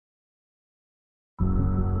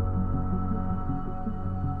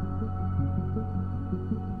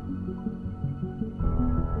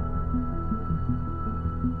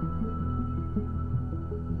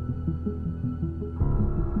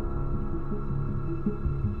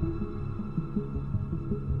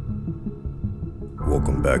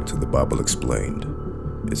Welcome back to the Bible Explained.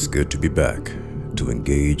 It's good to be back to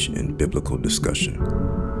engage in biblical discussion.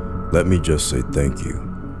 Let me just say thank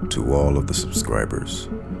you to all of the subscribers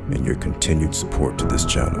and your continued support to this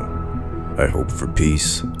channel. I hope for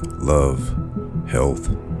peace, love, health,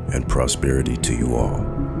 and prosperity to you all.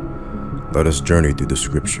 Let us journey through the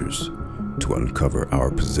scriptures to uncover our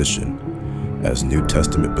position as New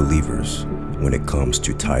Testament believers when it comes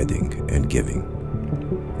to tithing and giving.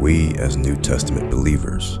 We as New Testament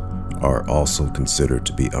believers are also considered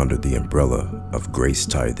to be under the umbrella of grace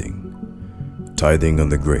tithing. Tithing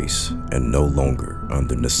under grace and no longer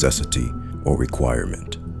under necessity or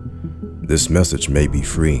requirement. This message may be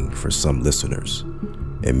freeing for some listeners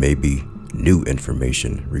and may be new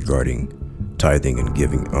information regarding tithing and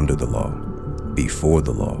giving under the law, before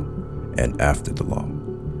the law, and after the law,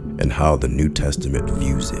 and how the New Testament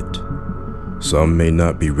views it. Some may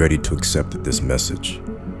not be ready to accept this message,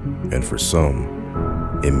 and for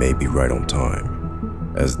some, it may be right on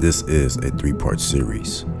time, as this is a three-part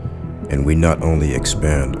series, and we not only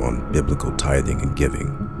expand on biblical tithing and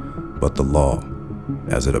giving, but the law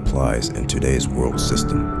as it applies in today's world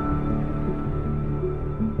system.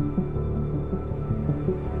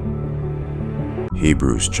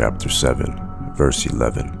 Hebrews chapter 7, verse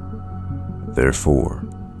 11. Therefore,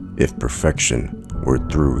 if perfection were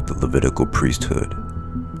through the Levitical priesthood,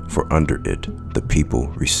 for under it the people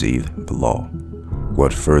received the law,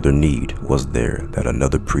 what further need was there that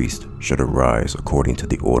another priest should arise according to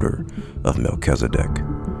the order of Melchizedek,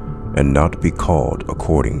 and not be called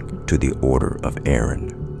according to the order of Aaron?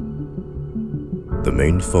 The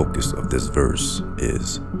main focus of this verse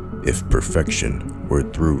is, if perfection were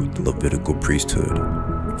through the Levitical priesthood,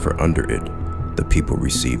 for under it the people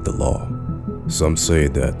received the law. Some say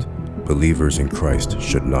that believers in Christ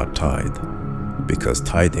should not tithe, because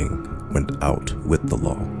tithing went out with the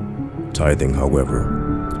law. Tithing,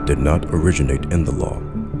 however, did not originate in the law,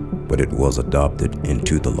 but it was adopted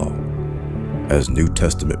into the law. As New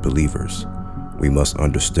Testament believers, we must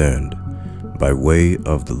understand, by way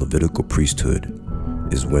of the Levitical priesthood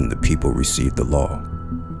is when the people received the law.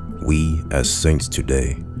 We, as saints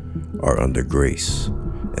today, are under grace,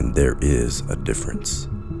 and there is a difference.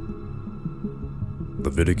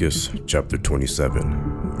 Leviticus chapter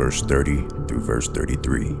 27, verse 30 through verse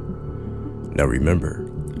 33. Now remember,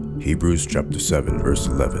 Hebrews chapter 7, verse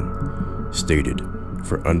 11 stated,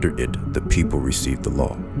 for under it the people received the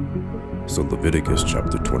law. So Leviticus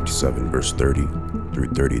chapter 27, verse 30 through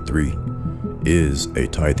 33 is a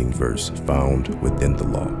tithing verse found within the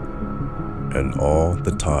law. And all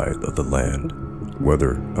the tithe of the land,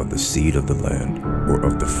 whether of the seed of the land or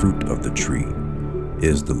of the fruit of the tree,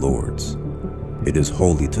 is the Lord's. It is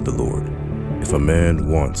holy to the Lord. If a man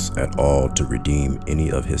wants at all to redeem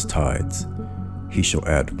any of his tithes, he shall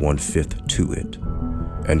add 1/5 to it.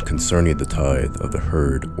 And concerning the tithe of the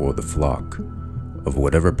herd or the flock, of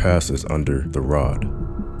whatever passes under the rod,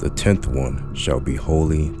 the 10th one shall be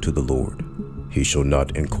holy to the Lord. He shall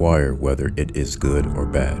not inquire whether it is good or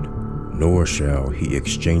bad, nor shall he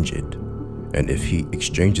exchange it. And if he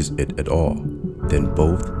exchanges it at all, then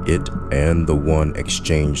both it and the one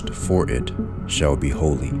exchanged for it shall be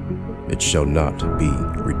holy. It shall not be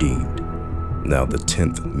redeemed. Now the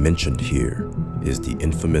 10th mentioned here is the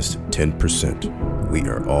infamous 10% we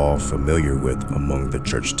are all familiar with among the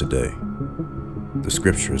church today. The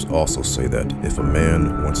scriptures also say that if a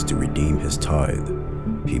man wants to redeem his tithe,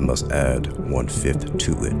 he must add 1/5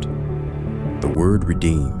 to it. The word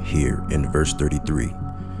redeem here in verse 33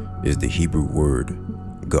 is the Hebrew word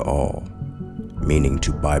ga'al, meaning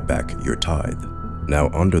to buy back your tithe. Now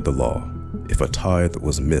under the law, if a tithe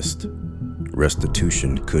was missed,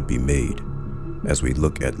 restitution could be made, as we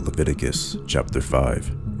look at Leviticus chapter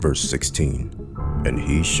 5, verse 16. And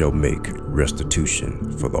he shall make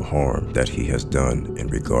restitution for the harm that he has done in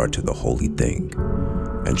regard to the holy thing,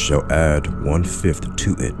 and shall add 1/5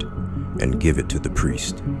 to it, and give it to the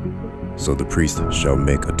priest. So the priest shall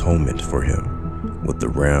make atonement for him with the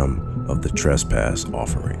ram of the trespass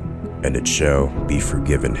offering, and it shall be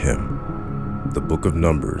forgiven him. The book of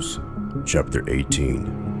Numbers, chapter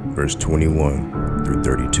 18, verse 21 through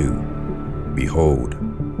 32. Behold,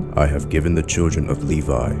 I have given the children of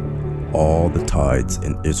Levi all the tithes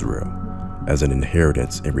in Israel as an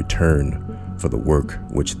inheritance in return for the work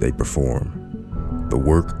which they perform, the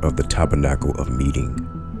work of the tabernacle of meeting.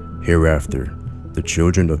 Hereafter, the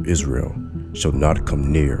children of Israel shall not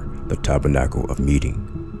come near the tabernacle of meeting,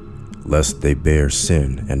 lest they bear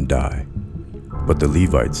sin and die. But the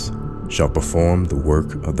Levites shall perform the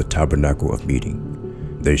work of the tabernacle of meeting.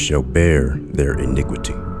 They shall bear their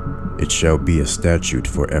iniquity. It shall be a statute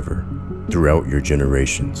forever throughout your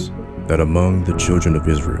generations, that among the children of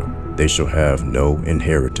Israel they shall have no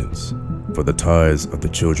inheritance, for the tithes of the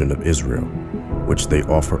children of Israel, which they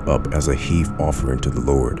offer up as a heave offering to the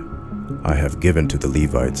Lord, I have given to the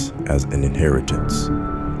Levites as an inheritance.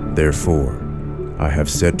 Therefore I have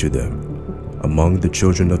said to them, among the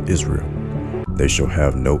children of Israel they shall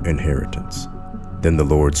have no inheritance. Then the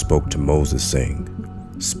Lord spoke to Moses, saying,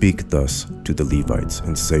 Speak thus to the Levites,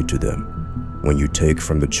 and say to them, when you take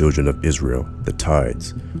from the children of Israel the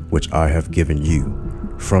tithes which I have given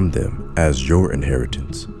you from them as your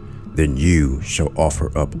inheritance, then you shall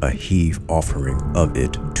offer up a heave offering of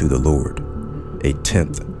it to the Lord,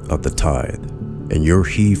 1/10 of the tithe, and your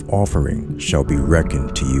heave offering shall be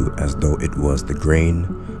reckoned to you as though it was the grain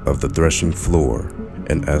of the threshing floor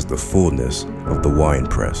and as the fullness of the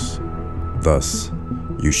winepress. Thus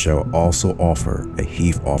you shall also offer a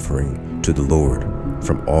heave offering to the Lord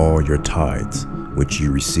from all your tithes which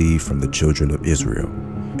you receive from the children of Israel,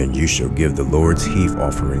 and you shall give the Lord's heave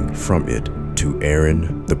offering from it to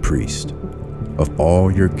Aaron the priest. Of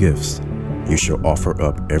all your gifts you shall offer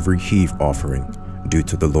up every heave offering due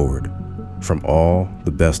to the Lord, from all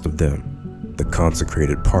the best of them, the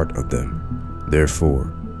consecrated part of them.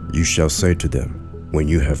 Therefore you shall say to them, when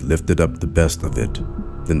you have lifted up the best of it,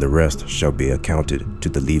 then the rest shall be accounted to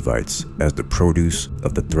the Levites as the produce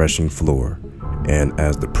of the threshing floor and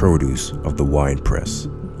as the produce of the winepress.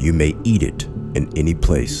 You may eat it in any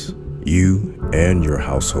place, you and your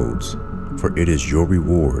households, for it is your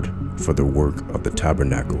reward for the work of the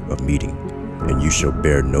tabernacle of meeting, and you shall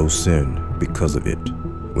bear no sin because of it,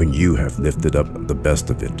 when you have lifted up the best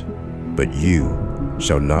of it. But you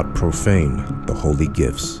shall not profane the holy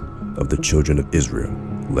gifts of the children of Israel,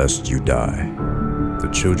 lest you die. The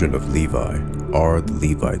children of Levi are the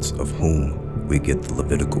Levites of whom we get the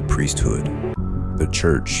Levitical priesthood. The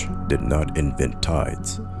church did not invent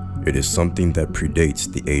tithes. It is something that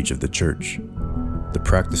predates the age of the church. The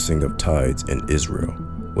practicing of tithes in Israel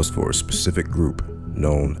was for a specific group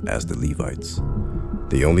known as the Levites.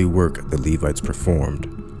 The only work the Levites performed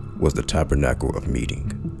was the tabernacle of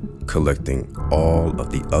meeting, collecting all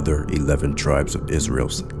of the other 11 tribes of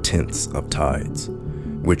Israel's tenths of tithes,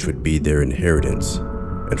 which would be their inheritance,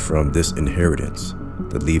 and from this inheritance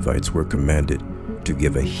the Levites were commanded to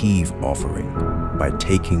give a heave offering by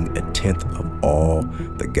taking 1/10 of all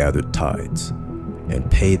the gathered tithes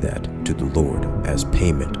and pay that to the Lord as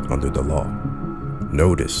payment under the law.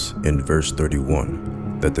 Notice in verse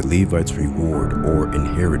 31 that the Levites' reward or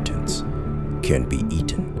inheritance can be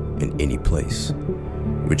eaten in any place,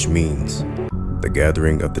 which means the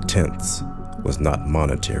gathering of the tenths was not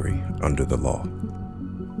monetary under the law.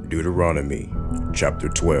 Deuteronomy chapter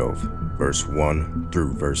 12, verse 1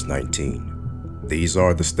 through verse 19. These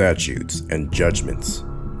are the statutes and judgments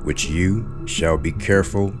which you shall be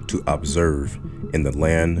careful to observe in the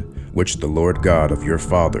land which the Lord God of your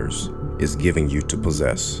fathers is giving you to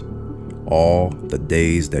possess, all the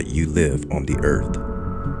days that you live on the earth.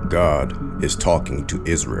 God is talking to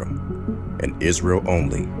Israel, and Israel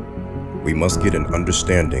only. We must get an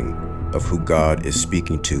understanding of who God is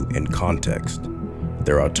speaking to in context.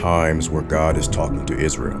 There are times where God is talking to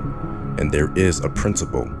Israel, and there is a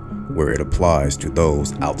principle where it applies to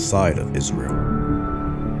those outside of Israel.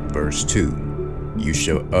 Verse 2, you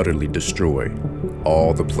shall utterly destroy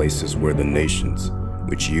all the places where the nations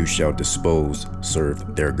which you shall dispose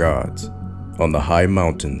serve their gods, on the high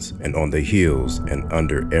mountains and on the hills and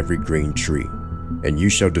under every green tree. And you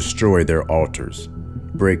shall destroy their altars,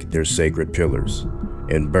 break their sacred pillars,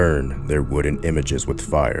 and burn their wooden images with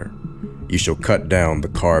fire. You shall cut down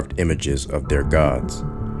the carved images of their gods,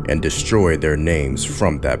 and destroy their names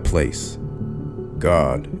from that place.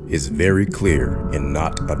 God is very clear in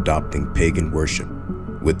not adopting pagan worship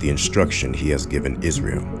with the instruction he has given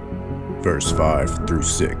Israel. Verse 5 through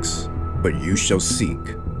 6, but you shall seek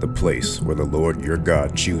the place where the Lord your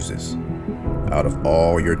God chooses, out of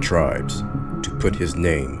all your tribes, to put his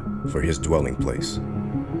name for his dwelling place,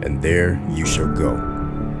 and there you shall go.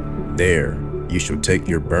 There you shall take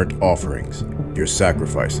your burnt offerings, your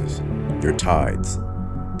sacrifices, your tithes,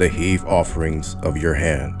 the heave offerings of your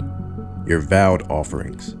hand, your vowed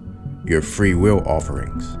offerings, your free will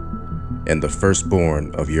offerings, and the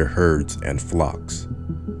firstborn of your herds and flocks.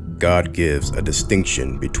 God gives a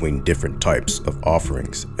distinction between different types of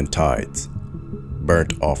offerings and tithes.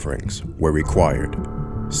 Burnt offerings were required,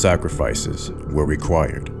 sacrifices were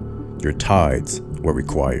required, your tithes were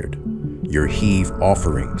required, your heave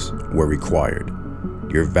offerings were required,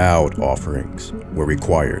 your vowed offerings were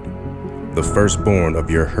required, the firstborn of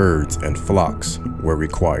your herds and flocks were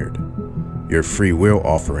required. Your free will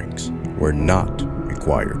offerings were not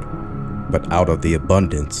required, but out of the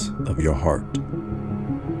abundance of your heart.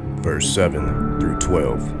 verse 7 through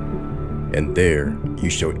 12. And there you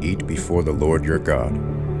shall eat before the Lord your God,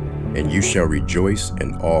 and you shall rejoice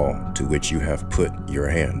in all to which you have put your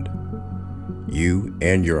hand, you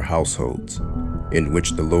and your households, in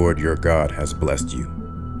which the Lord your God has blessed you.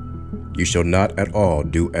 You shall not at all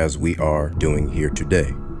do as we are doing here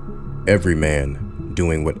today, every man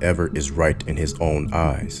doing whatever is right in his own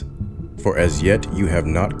eyes. For as yet you have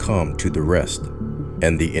not come to the rest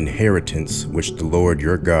and the inheritance which the Lord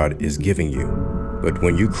your God is giving you. But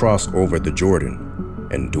when you cross over the Jordan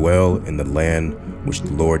and dwell in the land which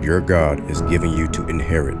the Lord your God is giving you to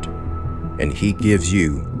inherit, and he gives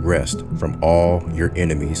you rest from all your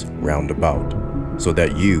enemies round about, so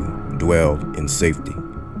that you dwell in safety,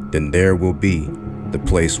 then there will be the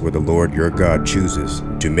place where the Lord your God chooses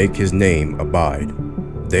to make his name abide.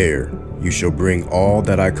 There you shall bring all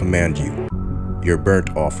that I command you, your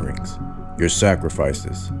burnt offerings, your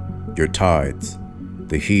sacrifices, your tithes,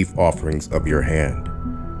 the heave offerings of your hand,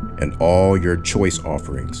 and all your choice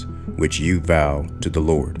offerings which you vow to the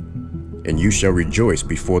Lord. And you shall rejoice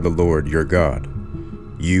before the Lord your God,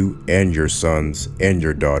 you and your sons and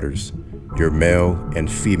your daughters, your male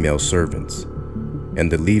and female servants,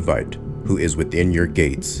 and the Levite who is within your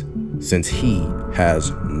gates, since he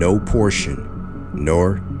has no portion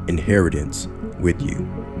nor inheritance with you.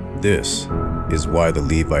 This is why the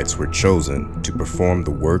Levites were chosen to perform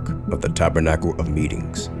the work of the tabernacle of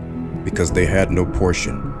meetings, because they had no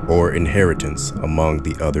portion or inheritance among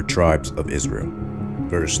the other tribes of Israel.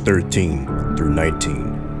 Verse 13 through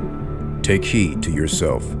 19. Take heed to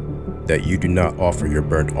yourself that you do not offer your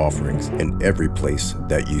burnt offerings in every place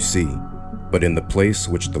that you see, but in the place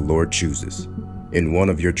which the Lord chooses, in one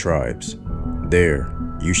of your tribes. There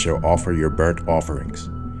you shall offer your burnt offerings,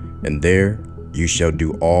 and there you shall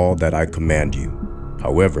do all that I command you.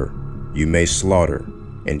 However, you may slaughter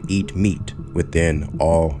and eat meat within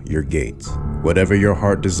all your gates, whatever your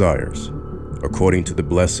heart desires, according to the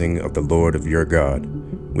blessing of the Lord of your God,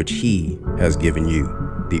 which he has given you.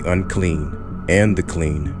 The unclean and the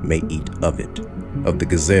clean may eat of it, of the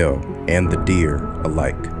gazelle and the deer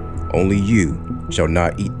alike. Only you shall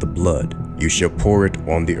not eat the blood. You shall pour it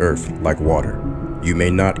on the earth like water. You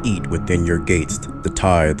may not eat within your gates the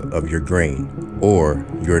tithe of your grain, or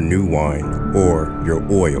your new wine, or your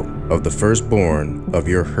oil, of the firstborn of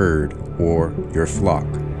your herd or your flock,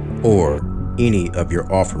 or any of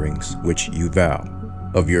your offerings which you vow,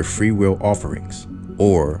 of your freewill offerings,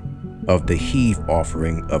 or of the heave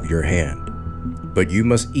offering of your hand. But you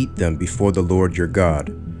must eat them before the Lord your God,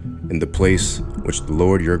 in the place which the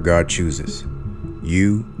Lord your God chooses,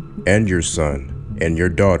 you and your son and your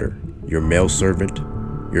daughter, your male servant,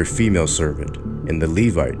 your female servant, and the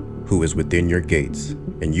Levite who is within your gates.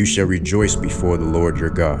 And you shall rejoice before the Lord your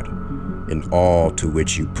God in all to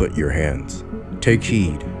which you put your hands. Take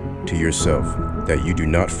heed to yourself that you do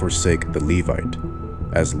not forsake the Levite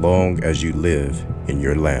as long as you live in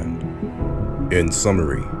your land. In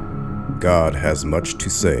summary, God has much to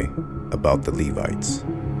say about the Levites.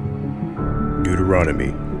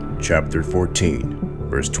 Deuteronomy chapter 14,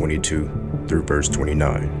 verse 22 through verse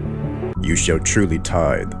 29. You shall truly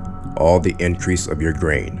tithe all the increase of your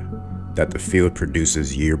grain that the field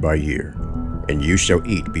produces year by year, and you shall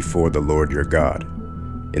eat before the Lord your God,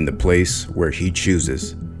 in the place where he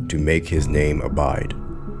chooses to make his name abide,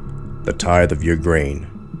 the tithe of your grain,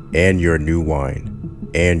 and your new wine,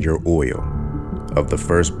 and your oil, of the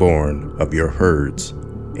firstborn of your herds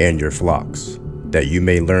and your flocks, that you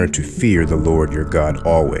may learn to fear the Lord your God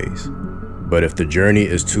always. But if the journey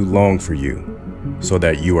is too long for you, so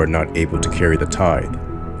that you are not able to carry the tithe,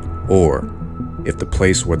 or if the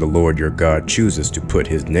place where the Lord your God chooses to put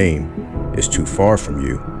his name is too far from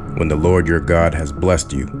you, when the Lord your God has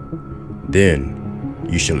blessed you, then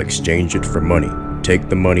you shall exchange it for money. Take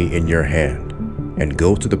the money in your hand, and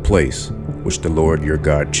go to the place which the Lord your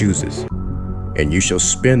God chooses, and you shall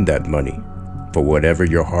spend that money for whatever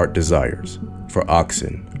your heart desires, for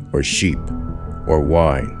oxen, or sheep, or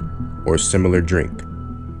wine, or similar drink.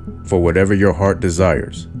 For whatever your heart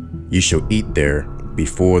desires, you shall eat there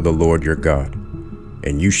before the Lord your God,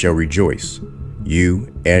 and you shall rejoice,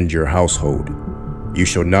 you and your household. You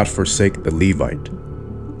shall not forsake the Levite,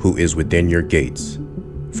 who is within your gates,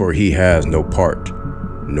 for he has no part,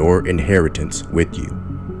 nor inheritance with you.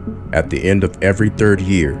 At the end of every 3rd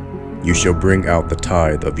year, you shall bring out the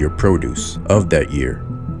tithe of your produce of that year,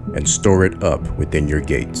 and store it up within your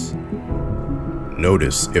gates.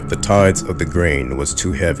 Notice if the tithes of the grain was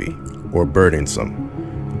too heavy or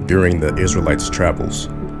burdensome during the Israelites' travels,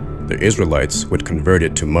 the Israelites would convert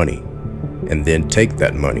it to money, and then take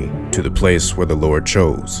that money to the place where the Lord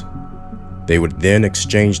chose. They would then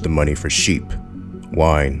exchange the money for sheep,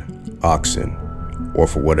 wine, oxen, or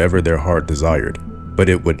for whatever their heart desired, but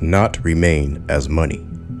it would not remain as money.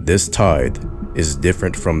 This tithe is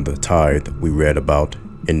different from the tithe we read about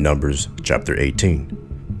in Numbers chapter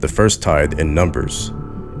 18. The first tithe in Numbers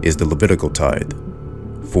is the Levitical tithe,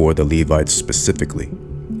 for the Levites specifically,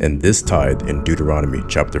 and this tithe in Deuteronomy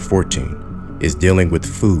chapter 14 is dealing with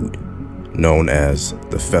food, known as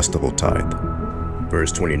the festival tithe.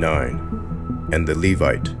 Verse 29, and the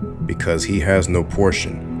Levite, because he has no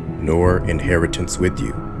portion nor inheritance with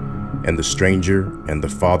you, and the stranger and the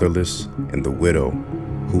fatherless and the widow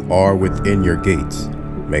who are within your gates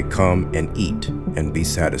may come and eat and be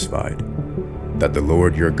satisfied, that the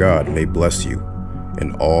Lord your God may bless you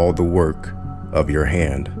in all the work of your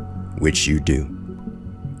hand which you do.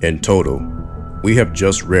 In total, we have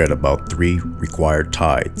just read about 3 required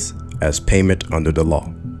tithes as payment under the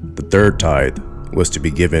law. The third tithe was to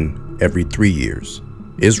be given every 3 years.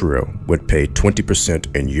 Israel would pay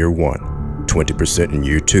 20% in year 1, 20% in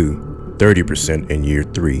year 2, 30% in year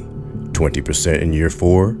 3, 20% in year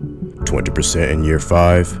 4, 20% in year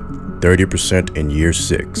 5, 30% in year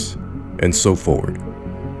 6, and so forward.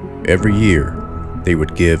 Every year, they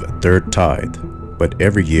would give a third tithe, but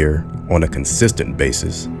every year, on a consistent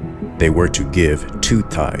basis, they were to give 2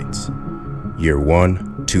 tithes. Year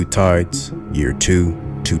 1, 2 tithes, year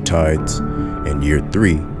 2, 2 tithes, and year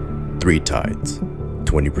 3, 3 tithes,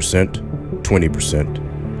 20%, 20%,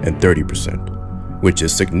 and 30%, which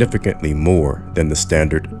is significantly more than the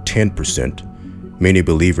standard 10% many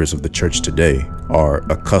believers of the church today are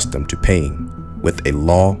accustomed to paying with a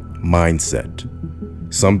law mindset.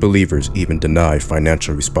 Some believers even deny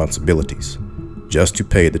financial responsibilities just to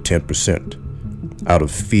pay the 10% out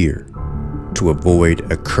of fear to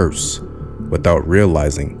avoid a curse, without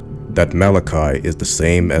realizing that Malachi is the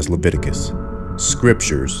same as Leviticus,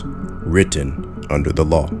 scriptures written under the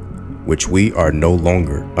law, which we are no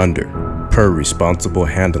longer under per responsible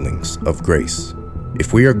handlings of grace.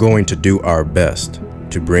 If we are going to do our best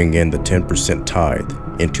to bring in the 10%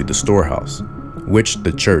 tithe into the storehouse, which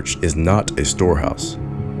the church is not a storehouse,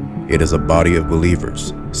 it is a body of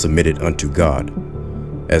believers submitted unto God,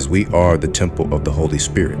 as we are the temple of the Holy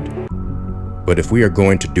Spirit. But if we are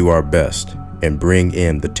going to do our best and bring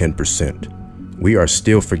in the 10%, we are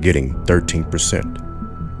still forgetting 13%.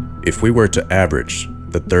 If we were to average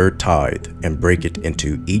the third tithe and break it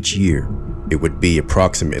into each year, it would be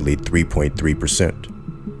approximately 3.3%.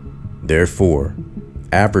 Therefore,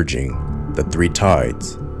 averaging the 3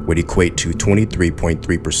 tithes would equate to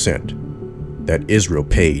 23.3% that Israel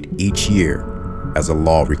paid each year as a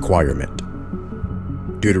law requirement.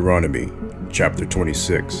 Deuteronomy chapter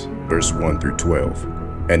 26, verse 1 through 12.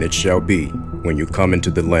 And it shall be, when you come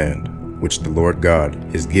into the land which the Lord God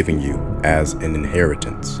is giving you as an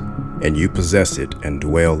inheritance, and you possess it and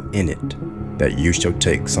dwell in it, that you shall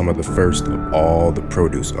take some of the first of all the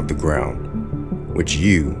produce of the ground, which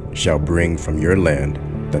you shall bring from your land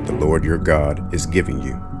that the Lord your God is giving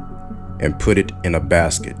you, and put it in a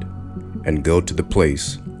basket, and go to the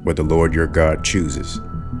place where the Lord your God chooses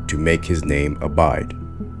to make his name abide.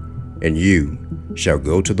 And you shall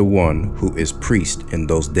go to the one who is priest in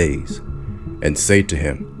those days, and say to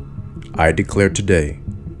him, I declare today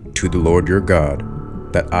to the Lord your God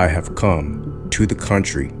that I have come to the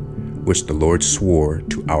country which the Lord swore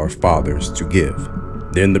to our fathers to give.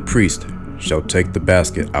 Then the priest shall take the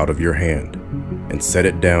basket out of your hand, and set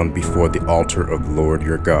it down before the altar of the Lord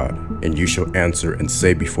your God. And you shall answer and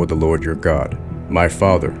say before the Lord your God, My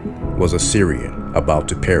father was a Syrian about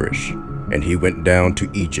to perish, and he went down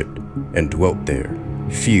to Egypt and dwelt there,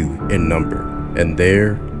 few in number, and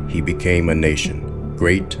there he became a nation,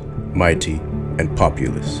 great, mighty, and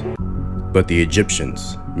populous. But the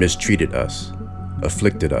Egyptians mistreated us,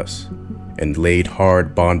 afflicted us, and laid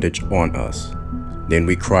hard bondage on us. Then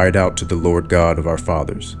we cried out to the Lord God of our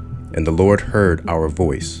fathers, and the Lord heard our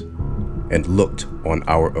voice, and looked on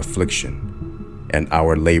our affliction, and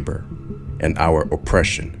our labor, and our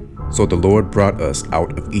oppression. So the Lord brought us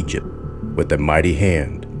out of Egypt with a mighty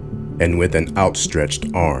hand, and with an outstretched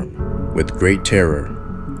arm, with great terror,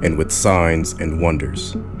 and with signs and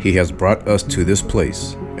wonders. He has brought us to this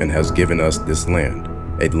place, and has given us this land,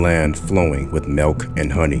 a land flowing with milk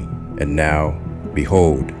and honey. And now,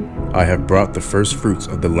 behold, I have brought the first fruits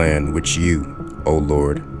of the land which you, O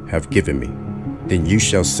Lord, have given me. Then you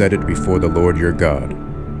shall set it before the Lord your God,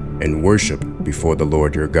 and worship before the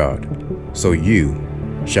Lord your God. So you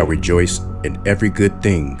shall rejoice in every good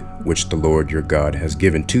thing which the Lord your God has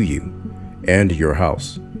given to you, and your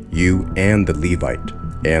house, you and the Levite,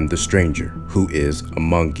 and the stranger who is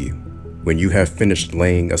among you, when you have finished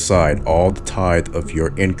laying aside all the tithe of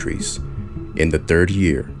your increase in the 3rd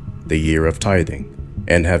year, the year of tithing,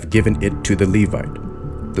 and have given it to the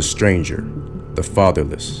Levite, the stranger, the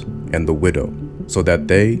fatherless, and the widow, so that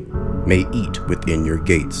they may eat within your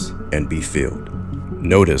gates and be filled.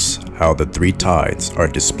 Notice how the 3 tithes are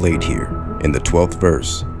displayed here. In the 12th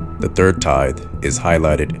verse, the 3rd tithe is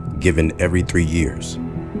highlighted, given every 3 years,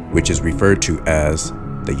 which is referred to as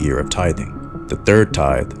the year of tithing. The 3rd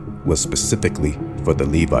tithe was specifically for the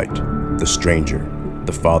Levite, the stranger,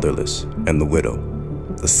 the fatherless, and the widow.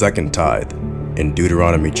 The 2nd tithe, in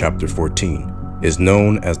Deuteronomy chapter 14, is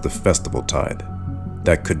known as the festival tithe,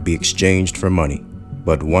 that could be exchanged for money.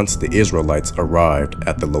 But once the Israelites arrived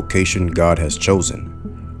at the location God has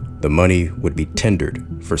chosen, the money would be tendered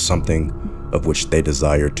for something of which they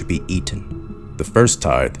desired to be eaten. The 1st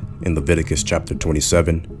tithe in Leviticus chapter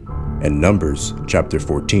 27 and Numbers chapter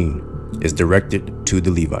 14 is directed to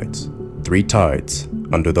the Levites. 3 tithes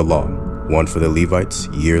under the law, 1 for the Levites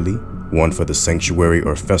yearly, 1 for the sanctuary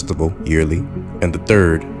or festival yearly, and the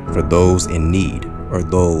 3rd for those in need or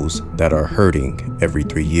those that are hurting every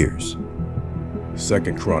 3 years.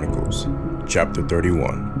 2 Chronicles chapter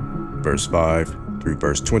 31, verse 5 through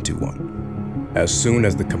verse 21. As soon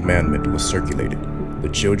as the commandment was circulated, the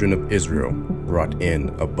children of Israel brought in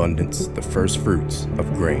abundance the first fruits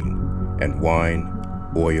of grain, and wine,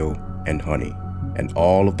 oil, and honey, and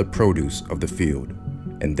all of the produce of the field.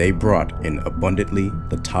 And they brought in abundantly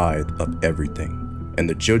the tithe of everything. And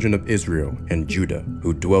the children of Israel and Judah,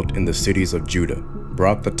 who dwelt in the cities of Judah,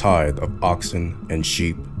 brought the tithe of oxen and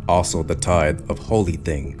sheep, also the tithe of holy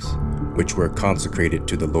things, which were consecrated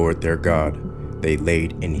to the Lord their God, they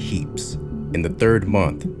laid in heaps. In the 3rd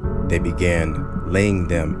month they began laying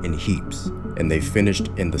them in heaps, and they finished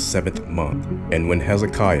in the 7th month. And when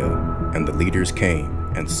Hezekiah and the leaders came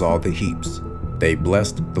and saw the heaps, they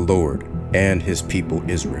blessed the Lord and his people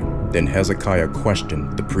Israel. Then Hezekiah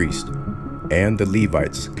questioned the priest and the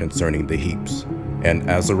Levites concerning the heaps. And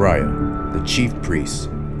Azariah, the chief priest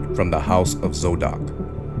from the house of Zadok,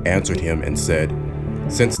 answered him and said,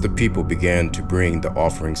 Since the people began to bring the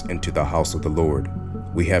offerings into the house of the Lord,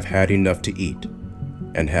 we have had enough to eat,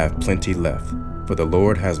 and have plenty left. For the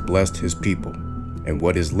Lord has blessed his people, and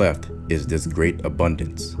what is left is this great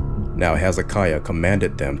abundance. Now Hezekiah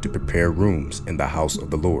commanded them to prepare rooms in the house of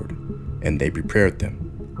the Lord, and they prepared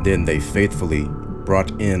them. Then they faithfully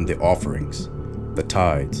brought in the offerings, the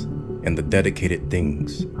tithes, and the dedicated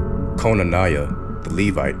things. Conaniah the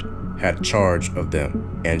Levite had charge of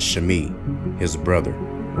them, and Shimei, his brother,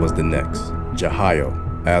 was the next. Jehiel,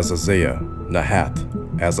 Azaziah, Nahath,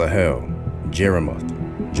 Asahel, Jeremoth,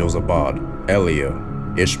 Jozabad,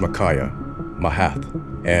 Eliel, Ishmachiah, Mahath,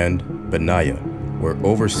 and Benaiah were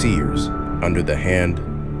overseers under the hand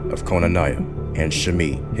of Conaniah and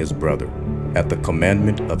Shimei his brother, at the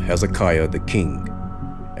commandment of Hezekiah the king,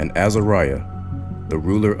 and Azariah, the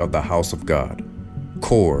ruler of the house of God.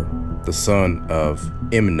 Kor, the son of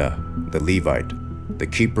Imnah the Levite, the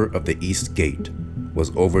keeper of the east gate,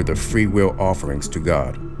 was over the freewill offerings to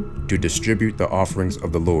God, to distribute the offerings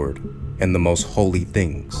of the Lord and the most holy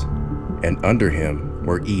things. And under him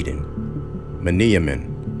were Eden,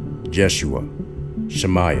 Meniamin, Jeshua,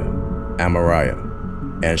 Shemaiah, Amariah,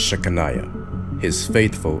 and Shechaniah, his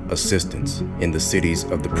faithful assistants in the cities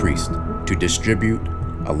of the priest, to distribute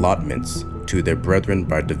allotments to their brethren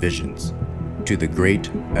by divisions, to the great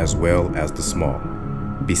as well as the small,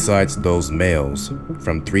 besides those males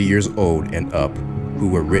from 3 years old and up who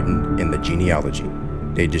were written in the genealogy.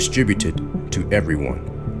 They distributed to everyone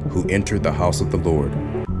who entered the house of the Lord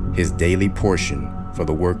his daily portion for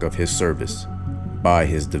the work of his service by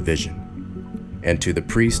his division, and to the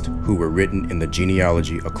priests who were written in the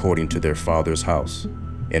genealogy according to their father's house,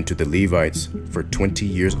 and to the Levites for 20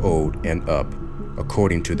 years old and up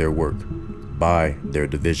according to their work by their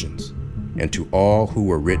divisions, and to all who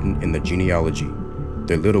were written in the genealogy,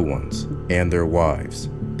 their little ones and their wives,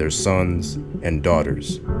 their sons and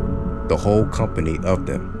daughters, the whole company of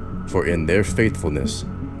them, for in their faithfulness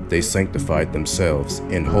they sanctified themselves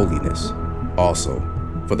in holiness. Also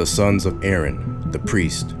for the sons of Aaron the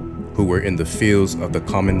priest, who were in the fields of the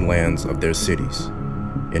common lands of their cities.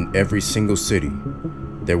 In every single city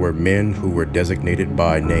there were men who were designated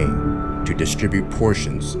by name to distribute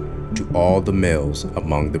portions to all the males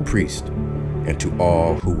among the priests, and to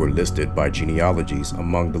all who were listed by genealogies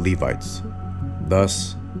among the Levites.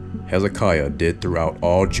 Thus Hezekiah did throughout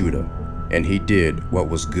all Judah, and he did what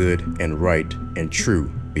was good and right and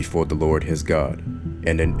true before the Lord his God.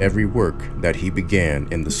 And in every work that he began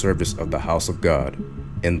in the service of the house of God,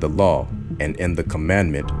 in the law and in the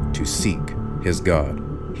commandment to seek his God,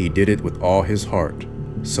 he did it with all his heart,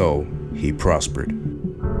 so he prospered.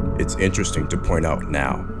 It's interesting to point out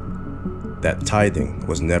now that tithing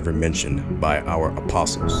was never mentioned by our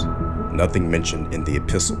apostles, nothing mentioned in the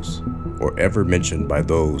epistles, or ever mentioned by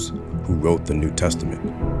those who wrote the New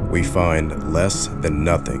Testament. We find less than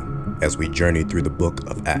nothing as we journey through the book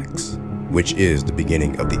of Acts, which is the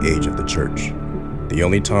beginning of the age of the church. The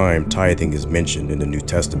only time tithing is mentioned in the New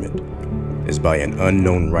Testament is by an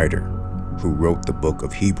unknown writer who wrote the book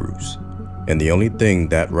of Hebrews, and the only thing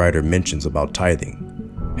that writer mentions about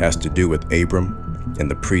tithing has to do with Abram and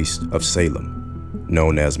the priest of Salem,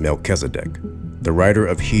 known as Melchizedek. The writer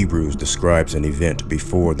of Hebrews describes an event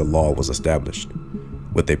before the law was established,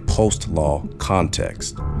 with a post-law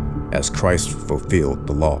context, as Christ fulfilled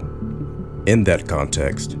the law. In that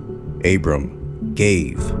context, Abram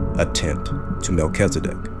gave a tenth to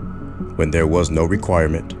Melchizedek when there was no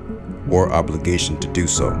requirement or obligation to do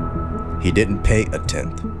so. He didn't pay a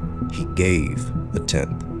tenth, he gave a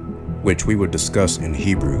tenth, which we will discuss in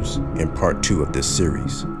Hebrews in part 2 of this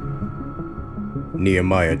series.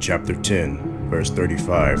 Nehemiah chapter 10, verse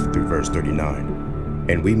 35 through verse 39.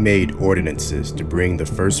 And we made ordinances to bring the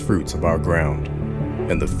first fruits of our ground,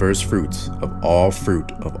 and the first fruits of all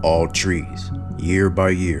fruit of all trees, year by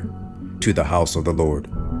year, to the house of the Lord,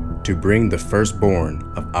 to bring the firstborn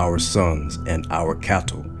of our sons and our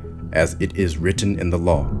cattle, as it is written in the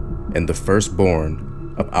law, and the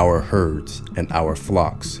firstborn of our herds and our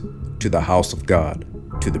flocks, to the house of God,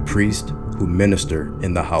 to the priest who minister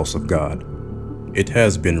in the house of God. It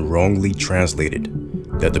has been wrongly translated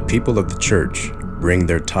that the people of the church bring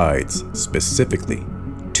their tithes specifically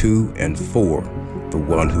to and for the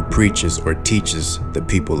one who preaches or teaches the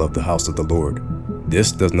people of the house of the Lord.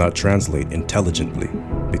 This does not translate intelligently,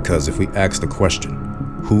 because if we ask the question,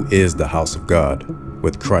 who is the house of God,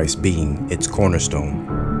 with Christ being its cornerstone,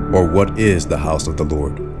 or what is the house of the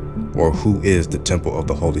Lord, or who is the temple of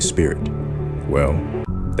the Holy Spirit? Well,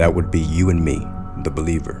 that would be you and me, the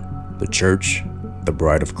believer, the church, the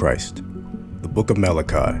bride of Christ. The book of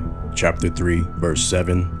Malachi, chapter 3, verse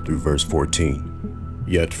 7 through verse 14.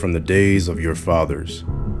 Yet from the days of your fathers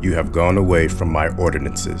you have gone away from my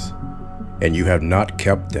ordinances, and you have not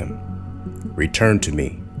kept them. Return to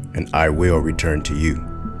me, and I will return to you,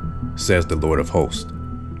 says the Lord of hosts.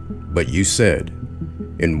 But you said,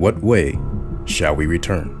 in what way shall we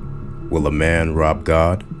return? Will a man rob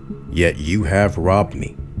God? Yet you have robbed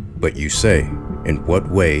me. But you say, in what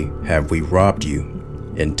way have we robbed you?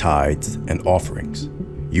 In tithes and offerings.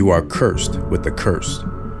 You are cursed with the curse,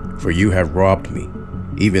 for you have robbed me,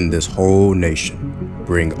 even this whole nation.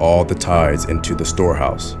 Bring all the tithes into the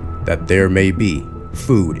storehouse, that there may be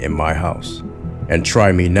food in my house. And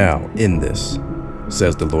try me now in this,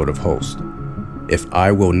 says the Lord of hosts, if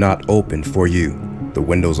I will not open for you the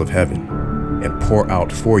windows of heaven, and pour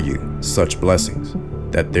out for you such blessings,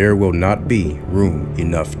 that there will not be room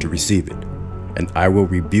enough to receive it. And I will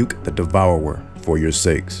rebuke the devourer for your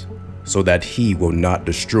sakes, so that he will not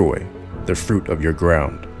destroy the fruit of your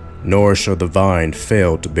ground, nor shall the vine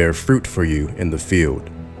fail to bear fruit for you in the field,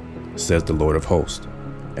 says the Lord of hosts.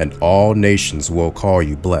 And all nations will call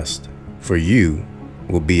you blessed, for you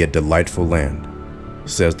will be a delightful land,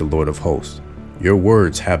 says the Lord of hosts. Your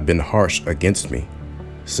words have been harsh against me,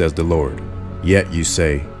 says the Lord. Yet you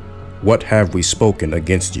say, what have we spoken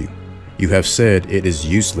against you? You have said it is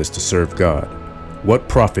useless to serve God. What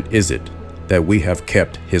profit is it that we have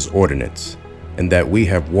kept his ordinance, and that we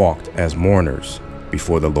have walked as mourners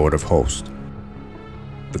before the Lord of hosts?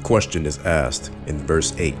 The question is asked in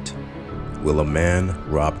verse 8, will a man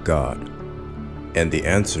rob God? And the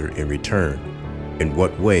answer in return, in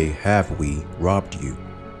what way have we robbed you?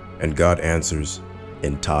 And God answers,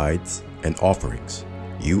 in tithes and offerings.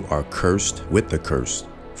 You are cursed with the curse,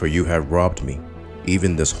 for you have robbed me,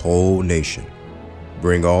 even this whole nation.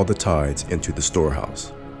 Bring all the tithes into the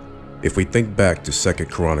storehouse. If we think back to 2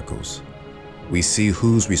 Chronicles, we see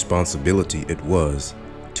whose responsibility it was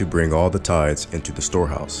to bring all the tithes into the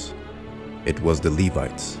storehouse. It was the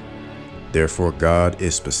Levites. Therefore, God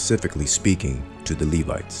is specifically speaking to the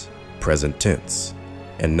Levites, present tense,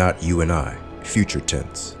 and not you and I, future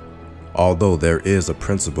tense. Although there is a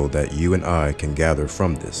principle that you and I can gather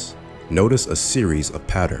from this, notice a series of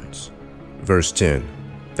patterns. Verse 10,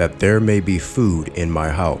 that there may be food in my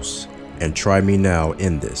house, and try me now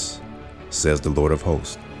in this, says the Lord of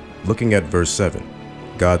hosts. Looking at verse 7,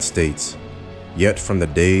 God states, yet from the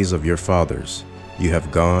days of your fathers you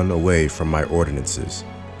have gone away from my ordinances,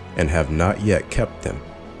 and have not yet kept them.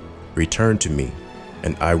 Return to me,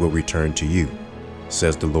 and I will return to you,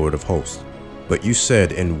 says the Lord of hosts. But you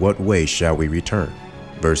said, in what way shall we return?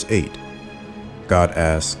 Verse 8, God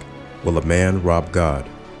asked, will a man rob God?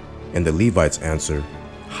 And the Levites answer,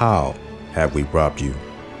 how have we robbed you?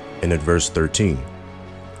 And in verse 13,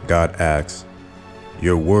 God asks,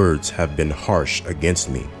 "Your words have been harsh against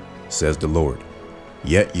me, says the Lord.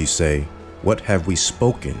 Yet you say, what have we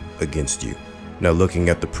spoken against you?" Now looking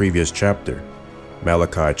at the previous chapter,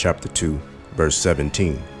 Malachi chapter 2, verse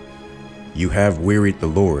 17. "You have wearied the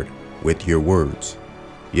Lord with your words.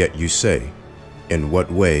 Yet you say, in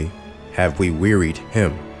what way have we wearied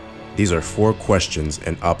him?" These are 4 questions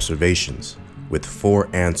and observations with 4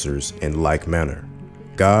 answers in like manner.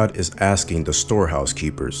 God is asking the storehouse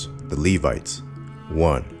keepers, the Levites,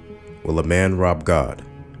 1. Will a man rob God?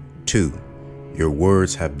 2. Your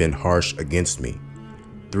words have been harsh against me.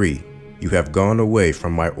 3. You have gone away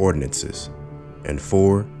from my ordinances. And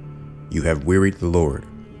 4. You have wearied the Lord.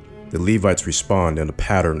 The Levites respond in a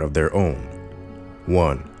pattern of their own.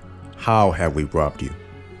 1. How have we robbed you?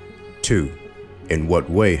 2. In what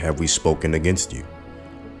way have we spoken against you?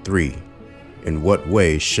 3. In what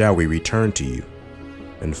way shall we return to you?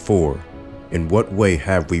 And 4. In what way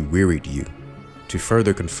have we wearied you? To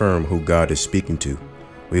further confirm who God is speaking to,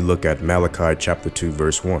 we look at Malachi chapter 2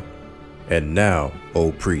 verse 1. "And now,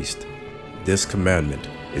 O priest, this commandment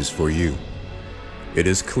is for you." It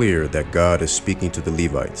is clear that God is speaking to the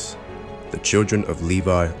Levites, the children of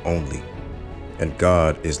Levi only, and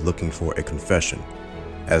God is looking for a confession,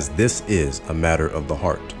 as this is a matter of the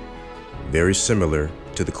heart, very similar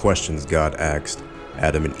to the questions God asked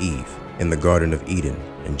Adam and Eve in the Garden of Eden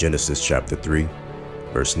in Genesis chapter 3,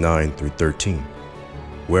 verse 9 through 13.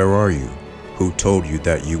 "Where are you? Who told you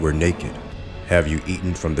that you were naked? Have you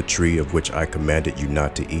eaten from the tree of which I commanded you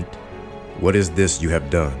not to eat? What is this you have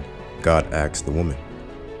done?" God asked the woman.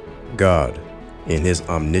 God, in his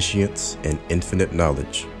omniscience and infinite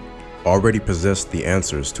knowledge, already possessed the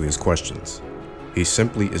answers to his questions. He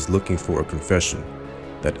simply is looking for a confession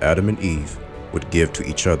that Adam and Eve would give to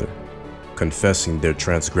each other, confessing their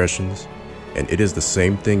transgressions, and it is the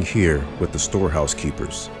same thing here with the storehouse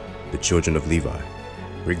keepers, the children of Levi.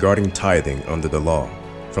 Regarding tithing under the law,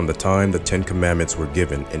 from the time the 10 Commandments were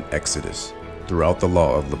given in Exodus, throughout the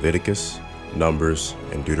law of Leviticus, Numbers,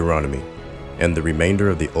 and Deuteronomy, and the remainder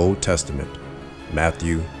of the Old Testament,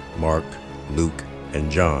 Matthew, Mark, Luke,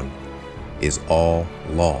 and John, is all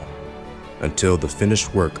law, until the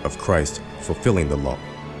finished work of Christ fulfilling the law.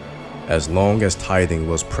 As long as tithing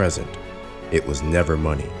was present, it was never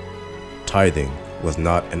money. Tithing was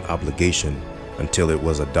not an obligation until it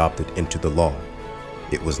was adopted into the law.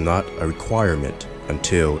 It was not a requirement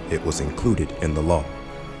until it was included in the law.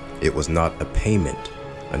 It was not a payment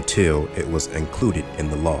until it was included in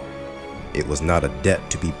the law. It was not a debt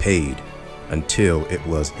to be paid until it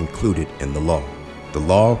was included in the law. The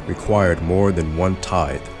law required more than 1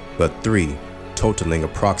 tithe, but 3, totaling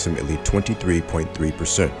approximately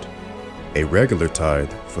 23.3%. A regular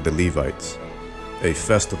tithe for the Levites, a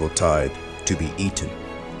festival tithe to be eaten,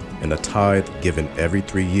 and a tithe given every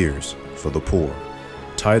 3 years for the poor.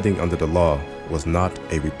 Tithing under the law was not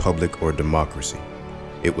a republic or democracy.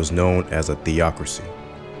 It was known as a theocracy,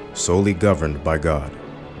 solely governed by God.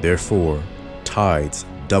 Therefore, tithes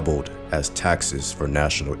doubled as taxes for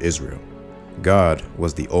national Israel. God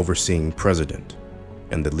was the overseeing president,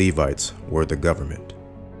 and the Levites were the government.